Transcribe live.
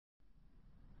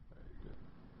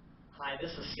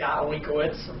This is Scott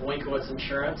Winkowitz of Winkowitz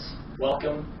Insurance.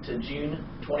 Welcome to June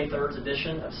 23rd's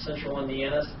edition of Central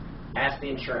Indiana's Ask the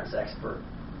Insurance Expert.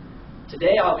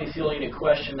 Today I'll be fielding a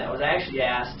question that was actually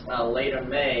asked late in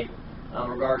May in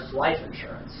regards to life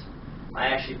insurance. I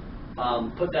actually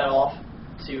put that off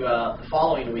to the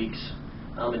following week's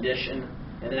edition,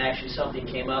 and then actually something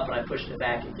came up and I pushed it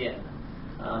back again.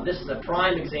 This is a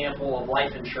prime example of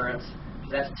life insurance.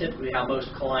 That's typically how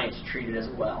most clients treat it as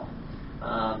well.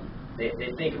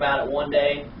 They think about it one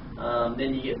day,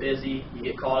 then you get busy, you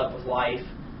get caught up with life,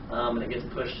 and it gets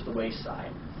pushed to the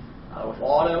wayside. With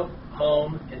auto,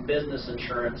 home, and business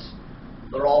insurance,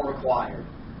 they're all required.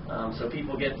 So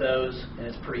people get those, and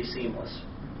it's pretty seamless.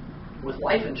 With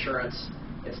life insurance,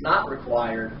 it's not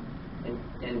required,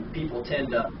 and people tend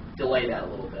to delay that a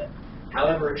little bit.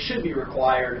 However, it should be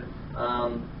required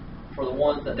for the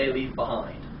ones that they leave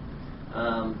behind.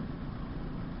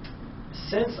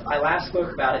 Since I last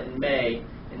spoke about it in May,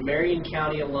 in Marion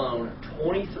County alone,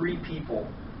 23 people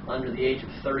under the age of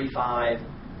 35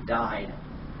 died.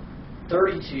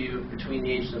 32 between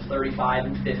the ages of 35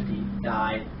 and 50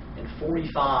 died, and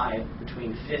 45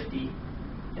 between 50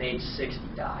 and age 60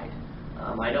 died.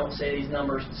 I don't say these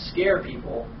numbers to scare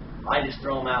people, I just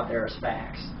throw them out there as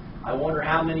facts. I wonder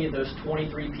how many of those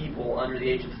 23 people under the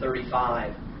age of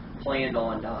 35 planned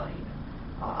on dying.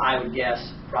 I would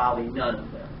guess probably none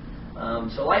of them.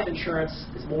 So life insurance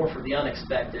is more for the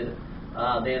unexpected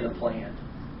than the planned.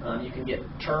 You can get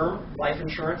term life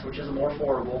insurance, which is more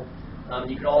affordable.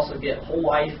 You can also get whole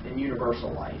life and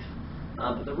universal life.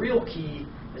 But the real key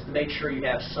is to make sure you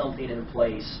have something in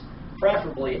place,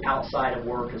 preferably outside of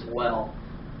work as well,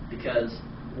 because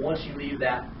once you leave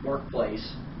that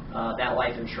workplace, that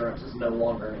life insurance is no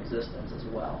longer in existence as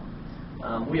well.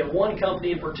 We have one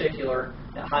company in particular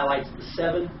that highlights the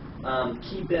 7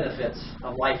 key benefits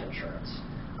of life insurance.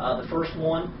 The first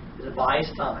one is it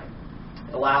buys time.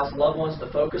 It allows loved ones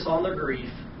to focus on their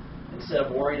grief instead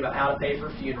of worrying about how to pay for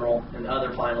a funeral and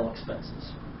other final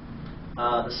expenses.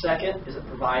 The second is it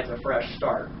provides a fresh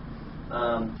start.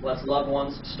 Lets loved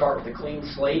ones start with a clean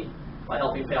slate by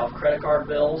helping pay off credit card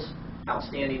bills,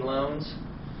 outstanding loans,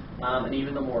 and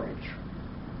even the mortgage.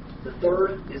 The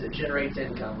third is it generates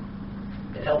income.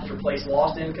 It helps replace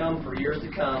lost income for years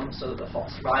to come so that the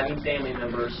surviving family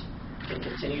members can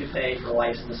continue to pay for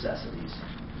life's necessities.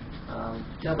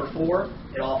 Number 4,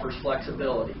 it offers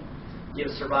flexibility. It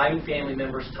gives surviving family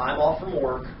members time off from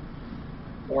work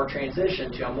or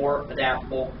transition to a more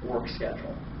adaptable work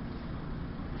schedule.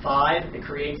 5, it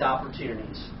creates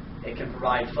opportunities. It can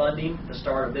provide funding to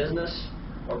start a business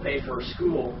or pay for a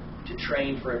school to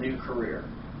train for a new career.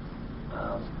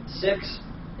 6,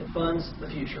 it funds the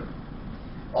future.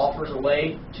 Offers a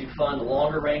way to fund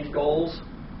longer range goals,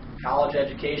 college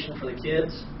education for the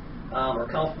kids, or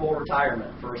comfortable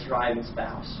retirement for a surviving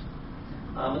spouse.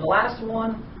 And the last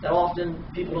one that often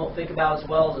people don't think about as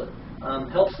well is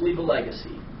it helps leave a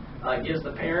legacy. It gives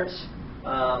the parents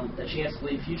a chance to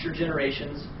leave future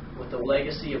generations with a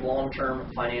legacy of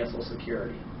long-term financial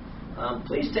security.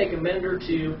 Please take a minute or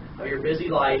two of your busy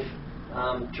life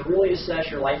to really assess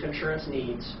your life insurance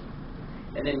needs,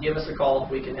 and then give us a call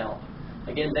if we can help.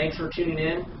 Again, thanks for tuning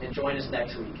in, and join us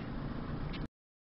next week.